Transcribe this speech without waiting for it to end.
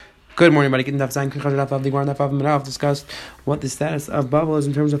Good morning, everybody. Gittin Zayin Kuchad Daf of the Gemara Daf of Merav discussed what the status of Bavel is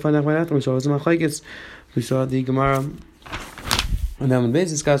in terms of finding out. We saw the Gemara and then Beis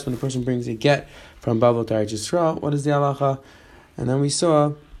discussed when the person brings a get from Bavel to Eretz Yisrael. What is the halacha? And then we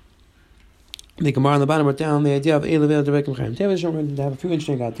saw the Gemara on the bottom wrote down the idea of Eilevel Derekim Chaim Tevish. We're going to have a few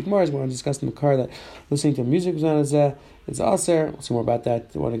interesting Gemara. We're going to discuss the Makar that listening to music is also. We'll see more about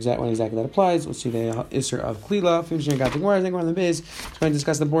that. When exactly that applies. We'll see the Isser of Klila. A few interesting Gemara. I think we're on the base. We're going to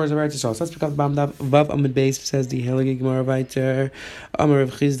discuss the borders of Eretz Yisrael. So let's pick up the bottom above Amud Beis. Says the Heligi Gemara Vayter Amar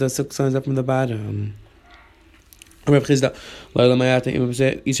Rav Chizda 6 lines up from the bottom. Rav Chizda, Laila Mayata,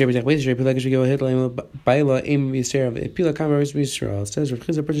 Yisrael B'Zech Beis Yisrael Pilag Yisrael Hit Laila Baila Im Yisrael Pilag Kamar Yisrael. It says Rav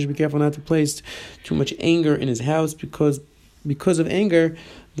Chizda, person should be careful not to place too much anger in his house because of anger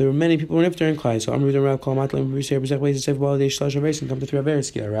there were many people who were nifter and klai. So Amar Rav Kol Matla Im Yisrael B'Zech Beis Yisrael B'Alei Shlosh Averis and come to 3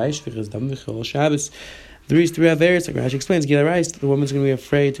 Averis Gila Raish V'Chiz Dam V'Chol Shabbos. Three Averis, like Rashi explains, Gila Raish, the woman's going to be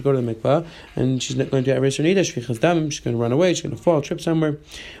afraid to go to the mikvah, and she's not going to erase her nida. She's going to run away. She's going to fall, trip somewhere.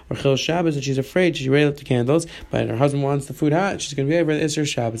 Or Chil Shabbos, and she's afraid. She's ready to light the candles, but her husband wants the food hot. She's going to be over the Isser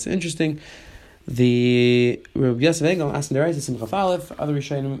Shabbos. It's interesting. The Rabbi Yosef Engel asking the Rashi Simchaf Aleph. Other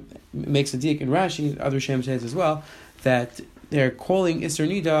Rishonim makes a dik in Rashi. Other Rishonim says as well that they're calling Isser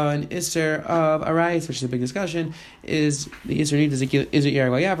Nida and Isser of Arayis, which is a big discussion. Is the Isser Nida is it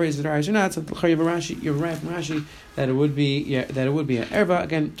Yarag Yavar? Is it Arayis or not? So you're right from Rashi that it would be an erva.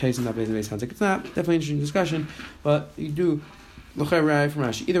 Again, Tyson not based on sounds like it's not. Definitely interesting discussion, but you do l'chayr right from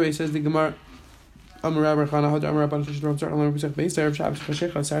Rashi. Either way, says the Gemara. Rabbanan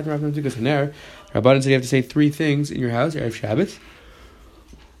said you have to say 3 things in your house. Erev Shabbat.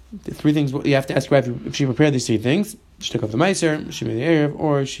 The 3 things you have to ask her if she prepared these 3 things. She took off the meiser, she made the erev,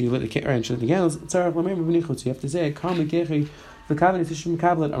 or she lit the candles. You have to say, the Kavan is Shim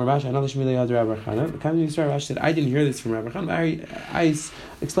Kablet, Amarash, another Shmili Ad Rabbi Chana. The Kavan Rashi said, I didn't hear this from Rabbi Chana. I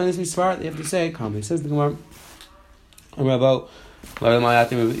explained this in Svar. They have to say, calmly. It says the Gemara,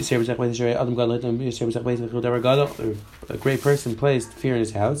 a great person placed fear in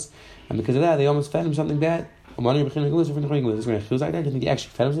his house, and because of that, they almost fed him something bad. I don't think he actually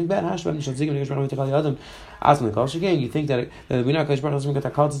fed him something bad. You think that we know Akash Baruch is going to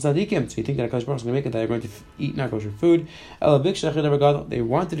get called to tzaddikim, so you think that Akash Baruch is going to make it that they're going to eat not kosher food. They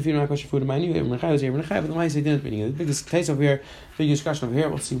wanted to feed not kosher food. But the mice they didn't. The big case over here, big discussion over here.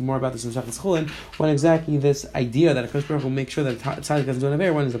 We'll see more about this in Shachas Chulin. When exactly this idea that Akash Baruch will make sure that tzaddik doesn't do an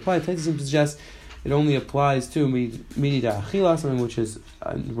aver when is applied, it seems to suggest it only applies to midida achila, something which is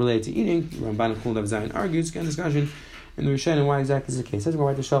related to eating. Ramban and Chulin of Zion argues, again discussion in the Rishonim why exactly is the case. Says go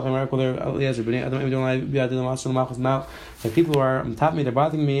right to Shalchem Rav Eliezer Bnei Adam don't like people who are on top of me, they're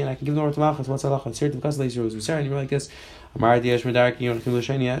bothering me, and I can give them over to Malchus. What's halacha? It's here to because lazy was and you're like this. Amar Diyash Medarki Yonachim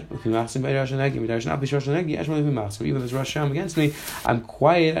L'Shaniat with Machsim Bei Rosh Hanegi Medash Not B'Rosh Hanegi Ashmal Machsim. Even if there's Rosh Hashanah against me, I'm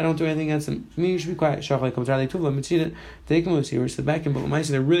quiet. I don't do anything against them. Me, you should be quiet. Shalchem comes out. Tuvla Mitzvah. Take them here. Sit back and but my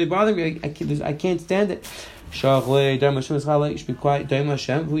they're really bothering me. I can't stand it. Shalchem Daim Hashem is Chalei. You should be quiet. Daim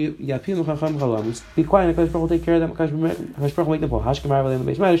Hashem who Yapim Chacham Chalam. Be quiet. Hakadosh Baruch will take care of them. Hakadosh Baruch will make them fall. Hashkem Rav Leim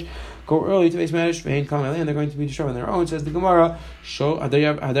Beis Medrash. Go early to Beis Medrash. Vein Kal Melan. They're going to be destroyed on their own. Says the Gemara. Show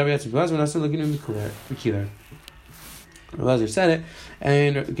Hadav Yatzim Blaz. When I started looking at Mikuler. Elazar said it,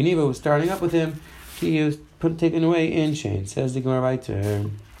 and Geneva was starting up with him. He was taken away in chains. Says the Gemara right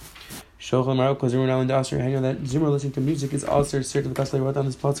to Shochel Marok Zimmer now in the Aser. Hang on that Zimmer listening to music is also certain because they wrote down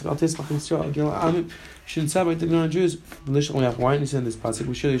this pasuk. Al Tismach Yisrael Gil Amim shouldn't celebrate the non-Jews. Lish only have wine. He said this pasuk.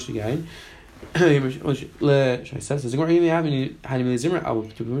 We should again. Says the Gemara. Zimmer. I will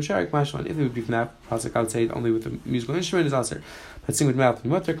do Misharik Mashwan. If it would be from that pasuk, I would say it only with the musical instrument is Aser. But sing with mouth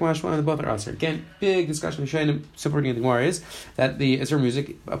and mutter, Kamashwan, and both are Aser. Again, big discussion supporting the Gemara is that the Isser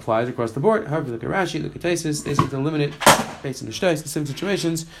music applies across the board. However, you look at Rashi, look at Taisus, they seem to limit it based on the Shtais, in some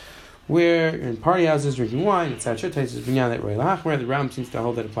situations where you're in party houses drinking wine, etc. Taisus bring out that Roy Lahachmer. The Ram seems to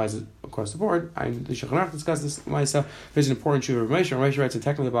hold that applies across the board. The Shulchan discussed this myself. There's an important issue of Ramesh. Ramesh writes a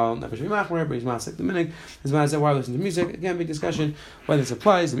technically about Nefesh Machmer, but he's not sick the minute. His man said, why listen to music? Again, big discussion whether this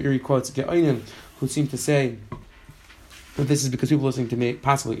applies. The Iri quotes Ge'oinim, who seem to say but this is because people listening to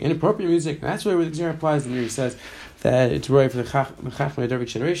possibly inappropriate music, and that's where the Gemara applies. The Meiri says that it's right for the Chachmei Dervik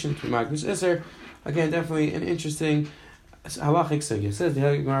generation to Magnus Isser. Again, definitely an interesting halachic sugya. It says the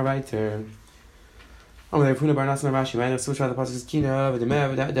Gemara right there. The pasuk is kina,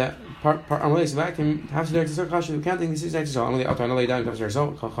 that part. I'm really back and have to direct the circle. We can't think this is actually so. I'm really out. I know lay down. We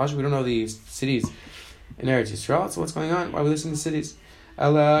don't know these cities in Eretz Yisrael. So what's going on? Why are we listening to cities? The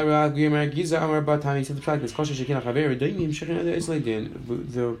pasuk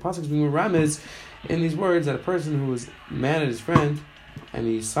is being ramez in these words that a person who is mad at his friend and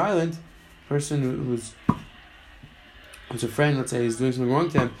he's silent, person who's who's a friend, let's say he's doing something wrong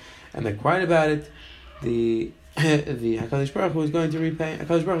to him, and they're quiet about it, the Hakadosh Baruch Hu is going to repay.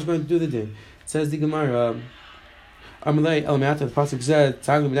 Hakadosh Baruch Hu is going to do the din. It says the Gemara. Amalei Elamiata, the pasuk said,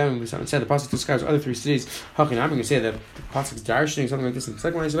 the pasuk describes other three cities. Hachin, I'm going to say that the pasuk's darshing something like this. In the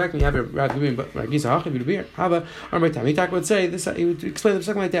second one, he's back, and you have a Rabbi but Ragisa Hachin, Bidubir, Hava, Amar Tam. He would say this. He would explain the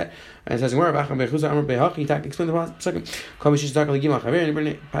second like that. And it says in where Bacham Bechuza Amar Behach. He explain the second. Kamishish Dakal Gimach Haver, and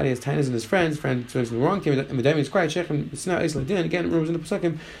he Patty has tainas and his friends. Friend doing something wrong to him, and Medami is quiet. Shechem, it's not Isla Din. Again, rumors in the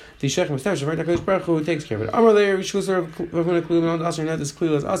second. The Shechem Mustache, right? Hakadosh Baruch Hu takes care of it. Amar Leir, Shusar of Ravuna Klum, and also not this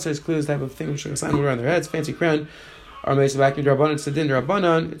clueless. Also, this clueless type of thing which is assigned around their heads, fancy crown. Our Mesa back in Drabanan, it's a din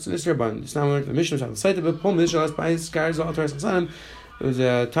Drabanan, it's an Israbanan. It's not one of the Mishnah, the site of it, Pum, Mishnah, by his guys, all Torah Sanim. It was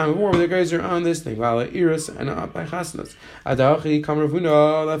a time of war where the guys are on this thing, Vala, Iris, and by Chasnas. Adachi,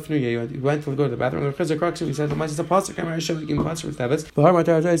 Kamaravuna, left New Year. He went to go to the bathroom, the Chizar Crocs, he said, the Mice is a Pasuk, I'm going to show you a Pasuk with Tavis. Bahar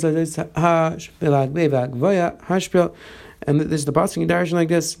Matar, Hashpilak, Bevak, Voya, Hashpil. And this is the Pasuk in Darshan like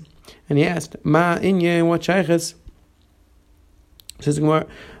this. And he asked, Ma Inye, what Shaykhis? Says the Gemara,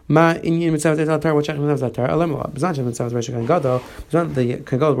 Ma Inyan Mitzvah Atar, what Shach Mitzvah Atar, Alamala, Bizancha Mitzvah Resh Kan Gadol, Bizan the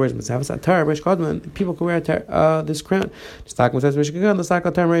Kan Gadol wears Mitzvah Atar, Resh Godman, people can wear this crown. Stock Mitzvah Resh Kan Gadol, Stock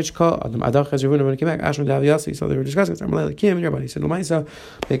Atar Resh Kol, Adam Adach has Ravuna when he came back, Ashman Dav Yasi, so they were discussing it's Amalei Kim and Rabban. He said, Lamaisa,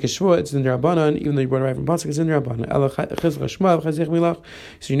 make a shvua, it's in the Rabbanon, even though you brought it right from Pasuk, it's in the Rabbanon. Ela Chizra Shmav, Chazich Milach,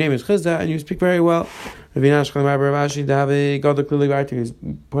 so your name is Chizda, and you speak very well. Ravinash Chalim Rabbi Ravashi, Davi, God the clearly right, he's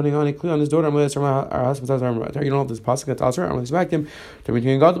putting on a clue on his daughter, Amalei Sarma, our husband's house, you don't know this Pasuk, that's also Amalei back him, to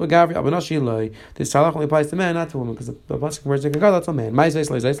between God the Gavri, Abanashi, this talach only applies to men, not to women, because the pasuk words like God, that's a man. My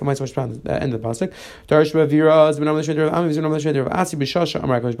zeis, my switch pound the end of the pasuk. Darish bevira has been on the shader of Ami, been on the shader of Asi b'shasha.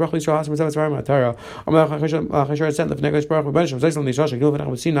 Amar Kosh Baruch Yisrael Hasim Mitzvah Tzvarim Atara. Amar Chashar said, "Lefnei Kosh Baruch Hu Benisham Zeis Lam Nishasha. You know when I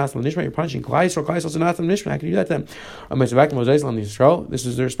would see Naslam Nishma, you're punishing Klaisel also Naslam Nishma. How can you do that to them? Amar Zevak Mo Zeis Lam Nishasha. This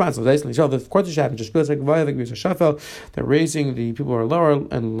is the response. Zeis Lam Nishasha. The court is happening. Just feels like Vayavik Bisa Shafel. They're raising the people who are lower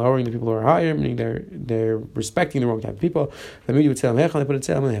and lowering the people who are higher, meaning they're respecting the wrong type of people. The media would say Hechal, they put it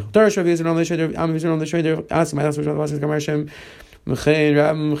Selam Hechal. Darish Rav Yisrael on the shader. On the shader. Ask my last which was Gamar Shem. Mechain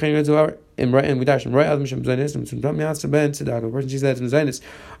Rab Mechain Rezuar in right and we dash right Adam Shem Zainis and some Yas Ben Tzedakah. The person she said Zainis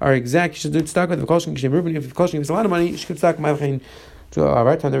are exact. You should do tzedakah. The caution Kishem Ruben. If caution is a lot of money, you should tzedakah. My Mechain to our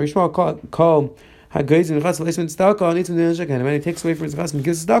right hand. The Rishma call Hagayz and Chas Leisman tzedakah. Needs to do again. And when he takes away from his Chas and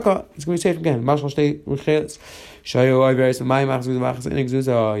gives tzedakah, it's going to be safe again. Mashal Shtei Ruchelis Shayo Iveris and My Machzuz Machzuz and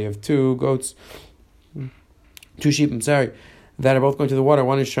Exuza. You have two goats, two sheep. I'm sorry. That are both going to the water.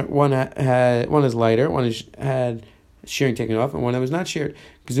 One is lighter. One had shearing taken off, and one that was not sheared.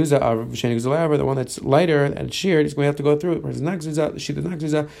 Gzuza, the one that's lighter and sheared is going to have to go through it. Whereas the sheep that's not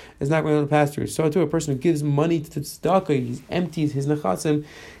gzuza is not going to pass through. So too, a person who gives money to tzedakah, he empties his nechasim,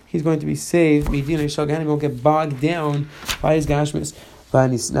 he's going to be saved. Medina Shalgan won't get bogged down by his gashmis.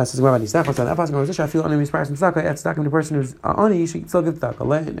 Now says where I feel only inspired from tzedakah. That's tzedakah. The person who's on you should still give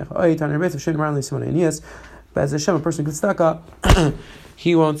tzedakah. Yes. But as Hashem, a person gets tzedakah,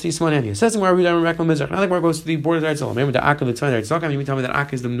 he won't see Simon Ania. Says where we don't reckon Mizrach. Now the Gemara goes to the border of Eretz Yisrael. Remember the Akka, the Tzvah Eretz Yisrael. You mean tell me that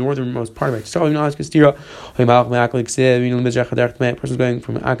Akka is the northernmost part of Eretz Yisrael. You know, Kistira. A person's going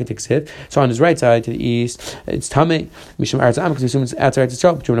from Akka to Ksiv. So on his right side to the east, it's Tameh. Mishum Eretz Am, because you assume it's outside Eretz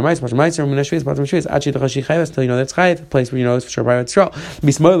Yisrael. But you want to Meiser, Munashviz, Batam Shviz, Achi Tachashi Chayvas, until you know that's Chayv, a place where you know it's for sure by Eretz Yisrael.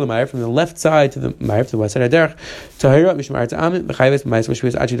 Bismoil Meir, from the left side to the Meir, to the west side of Derech. Tahira, Mishum Eretz Am, Chayvas, Meiser,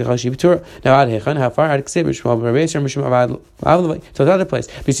 Shviz, Achi Tachashi B'Tura. Now Ad Hechan, how far? Ad Ksiv, Mishum Abaveser, Mishum Avad. So the other place,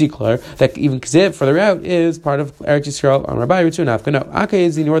 we see clear that even Ksiv further out is part of Eretz Yisrael on Rabbi Ritzu Nafka. No, Akka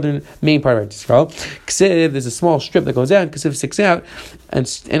is the northern main part of Eretz Yisrael. Ksiv, there's a small strip that goes out, Ksiv sticks out, and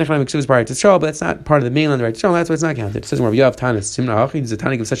Enochem Ksiv is part of Eretz Yisrael, but that's not part of the mainland of Eretz Yisrael, that's why it's not counted. It says where you have Tanis, Simna Hachi, there's a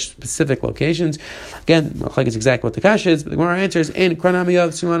Tani of such specific locations. Again, like it's exactly what the Kash is, but the Gemara answers, in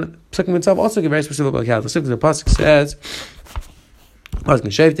Kranamiyav, Suman, Psukim itself also give very specific localities. The Pasuk says, I was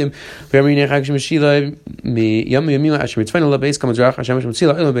going to shave him. You see the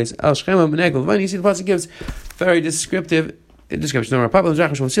pasuk gives very descriptive description. It's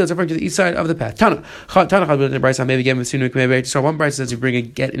referring to the east side of the path. Tana maybe get one Bryce says you bring a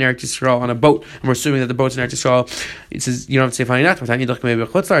get in Eretz Yisrael on a boat, and we're assuming that the boat's in Eretz Yisrael. It says you don't have to say fine enough. You have to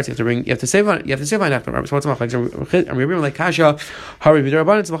say fine enough. I'm remembering like Kasha, Hari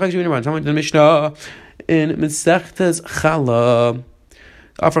B'Daraban. It's the Mishnah in Mesechtes Chala.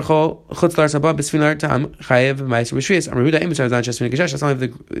 Afrachol chutzlar sabah b'sfinar tam chayev ma'aser b'shvius. Amar Yehuda emisar zan shesfina geshesh. As long as the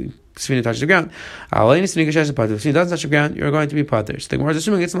sfina touches the ground, alein sfina geshesh pater. If it doesn't touch the ground, you're going to be pater. So the Gemara is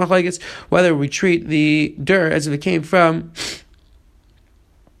assuming it's machlekes whether we treat the dir as if it came from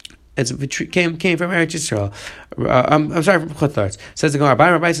came from Eretz Yisrael. I'm sorry, from Chutz. Says the Gemara.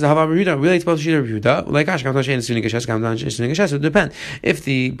 By Rabbi says the Hava Rehuda. Really, it's supposed to shoot a Rehuda. Like Ash comes on Shein Sunik Hashes comes on Sunik Hashes. It would depend. If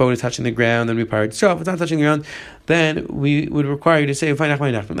the boat is touching the ground, then we power itself. If it's not touching the ground, then we would require you to say Find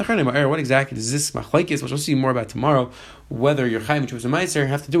what exactly does this machlokes, which we'll see more about tomorrow, whether your Chaim, which was a Meiser,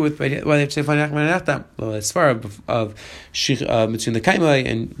 have to do with whether you have to say Find well, as far of between the Kaimai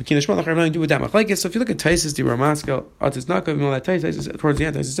and Mekin Shmuel, nothing to do with that machlokes. So if you look at Taisus, the Ramaskal, Atis Nakav, you know that Taisus towards the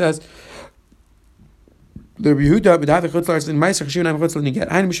end, Taisus says. The Yehuda with the chutzlars in Meiser Chashivin I'm chutzlar you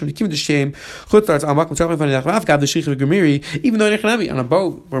get. Ein mishum dikim the shame chutzlars al makom tzarchim fanei nachtav gav the shliach v'gemiri even though they're on a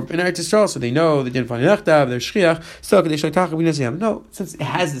boat or in Eretz Yisrael, so they know they didn't find nachtav, they're shliach, so they should talk about no, since it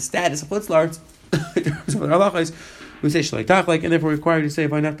has the status of chutzlars, we say shliach tachlik, and therefore we're required to say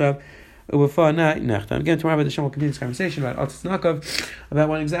find nachtav. Again, tomorrow about the Shem will continue this conversation about Altis Nakov, about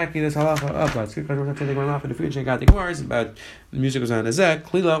when exactly this halacha applies. We're going to take one off in the future. Got the Gemara about the music goes on as Zek,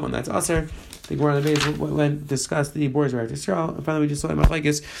 Klila, when that's Aser. The Gemara on the base when discuss the borders of Eretz Yisrael. And finally, we just saw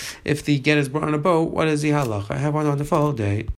machlokes if the get is brought on a boat. What is the halacha? I have one on the full day.